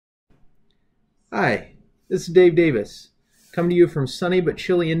Hi, this is Dave Davis, coming to you from sunny but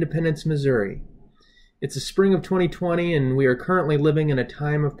chilly Independence, Missouri. It's the spring of 2020 and we are currently living in a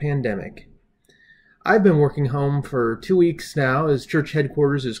time of pandemic. I've been working home for 2 weeks now as church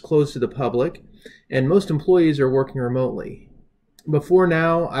headquarters is closed to the public and most employees are working remotely. Before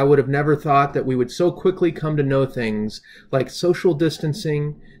now, I would have never thought that we would so quickly come to know things like social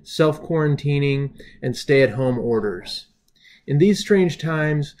distancing, self-quarantining, and stay-at-home orders. In these strange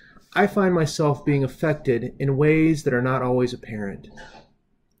times, I find myself being affected in ways that are not always apparent.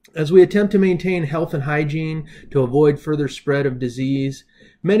 As we attempt to maintain health and hygiene to avoid further spread of disease,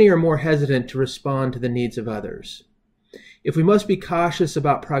 many are more hesitant to respond to the needs of others. If we must be cautious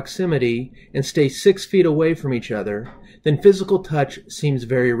about proximity and stay 6 feet away from each other, then physical touch seems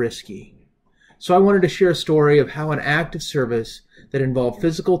very risky. So I wanted to share a story of how an act of service that involved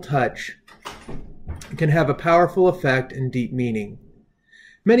physical touch can have a powerful effect and deep meaning.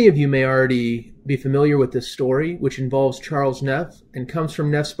 Many of you may already be familiar with this story, which involves Charles Neff and comes from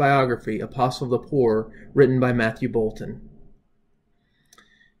Neff's biography, Apostle of the Poor, written by Matthew Bolton.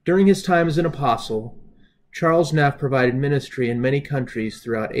 During his time as an apostle, Charles Neff provided ministry in many countries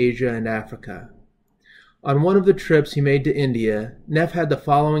throughout Asia and Africa. On one of the trips he made to India, Neff had the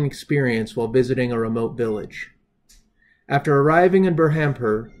following experience while visiting a remote village. After arriving in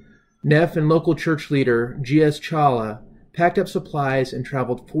Berhampur, Neff and local church leader G.S. Chawla packed up supplies and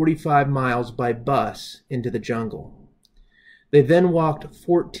traveled 45 miles by bus into the jungle. They then walked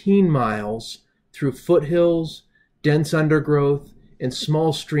 14 miles through foothills, dense undergrowth, and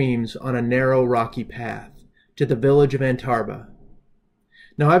small streams on a narrow rocky path to the village of Antarba.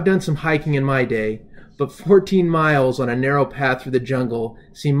 Now, I've done some hiking in my day, but 14 miles on a narrow path through the jungle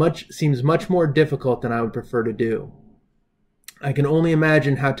seems much more difficult than I would prefer to do. I can only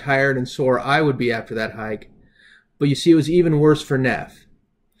imagine how tired and sore I would be after that hike, but you see, it was even worse for Neff.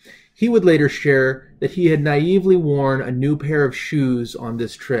 He would later share that he had naively worn a new pair of shoes on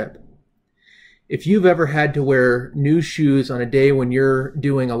this trip. If you've ever had to wear new shoes on a day when you're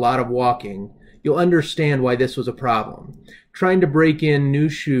doing a lot of walking, you'll understand why this was a problem. Trying to break in new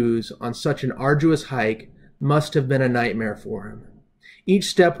shoes on such an arduous hike must have been a nightmare for him. Each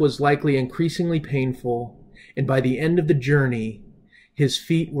step was likely increasingly painful, and by the end of the journey, his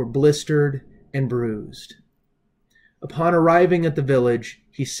feet were blistered and bruised. Upon arriving at the village,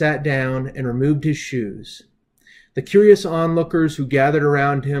 he sat down and removed his shoes. The curious onlookers who gathered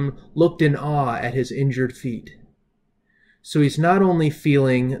around him looked in awe at his injured feet. So he's not only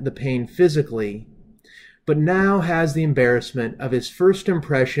feeling the pain physically, but now has the embarrassment of his first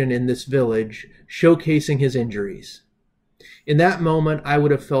impression in this village showcasing his injuries. In that moment, I would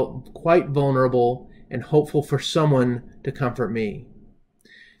have felt quite vulnerable and hopeful for someone to comfort me.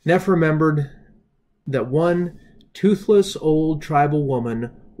 Neff remembered that one toothless old tribal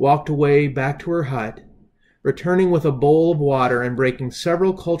woman walked away back to her hut. Returning with a bowl of water and breaking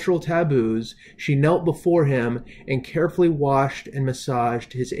several cultural taboos, she knelt before him and carefully washed and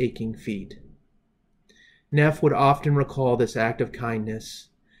massaged his aching feet. Neff would often recall this act of kindness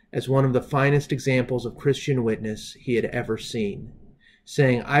as one of the finest examples of Christian witness he had ever seen,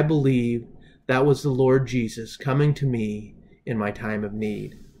 saying, "I believe that was the Lord Jesus coming to me in my time of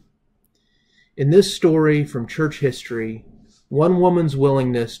need." In this story from church history, one woman's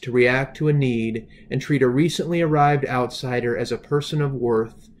willingness to react to a need and treat a recently arrived outsider as a person of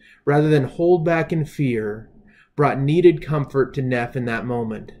worth, rather than hold back in fear, brought needed comfort to Neff in that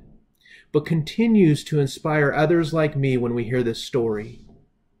moment, but continues to inspire others like me when we hear this story.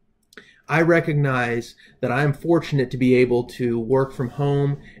 I recognize that I am fortunate to be able to work from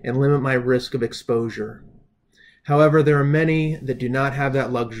home and limit my risk of exposure. However, there are many that do not have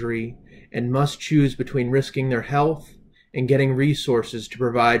that luxury and must choose between risking their health and getting resources to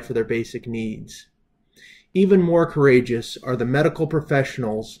provide for their basic needs. Even more courageous are the medical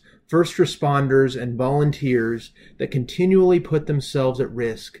professionals, first responders, and volunteers that continually put themselves at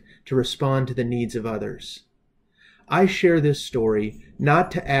risk to respond to the needs of others. I share this story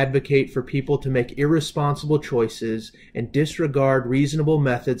not to advocate for people to make irresponsible choices and disregard reasonable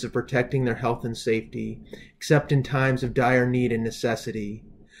methods of protecting their health and safety, except in times of dire need and necessity,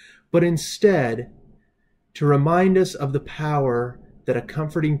 but instead to remind us of the power that a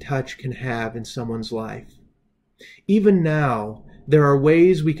comforting touch can have in someone's life. Even now, there are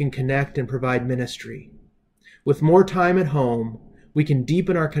ways we can connect and provide ministry. With more time at home, we can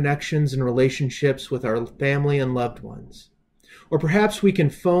deepen our connections and relationships with our family and loved ones. Or perhaps we can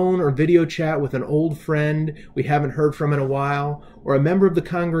phone or video chat with an old friend we haven't heard from in a while, or a member of the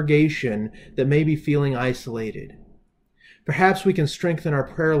congregation that may be feeling isolated. Perhaps we can strengthen our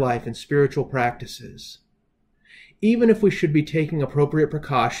prayer life and spiritual practices. even if we should be taking appropriate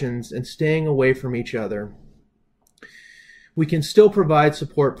precautions and staying away from each other, we can still provide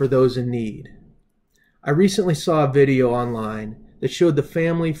support for those in need. I recently saw a video online that showed the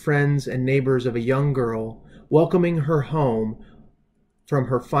family, friends, and neighbors of a young girl welcoming her home from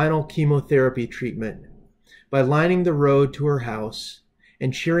her final chemotherapy treatment by lining the road to her house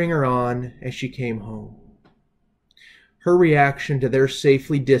and cheering her on as she came home. Her reaction to their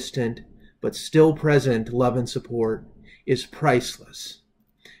safely distant but still present love and support is priceless.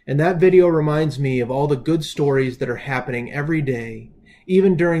 And that video reminds me of all the good stories that are happening every day,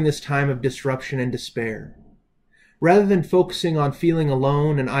 even during this time of disruption and despair. Rather than focusing on feeling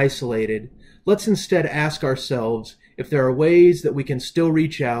alone and isolated, let's instead ask ourselves if there are ways that we can still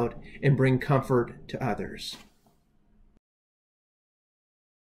reach out and bring comfort to others.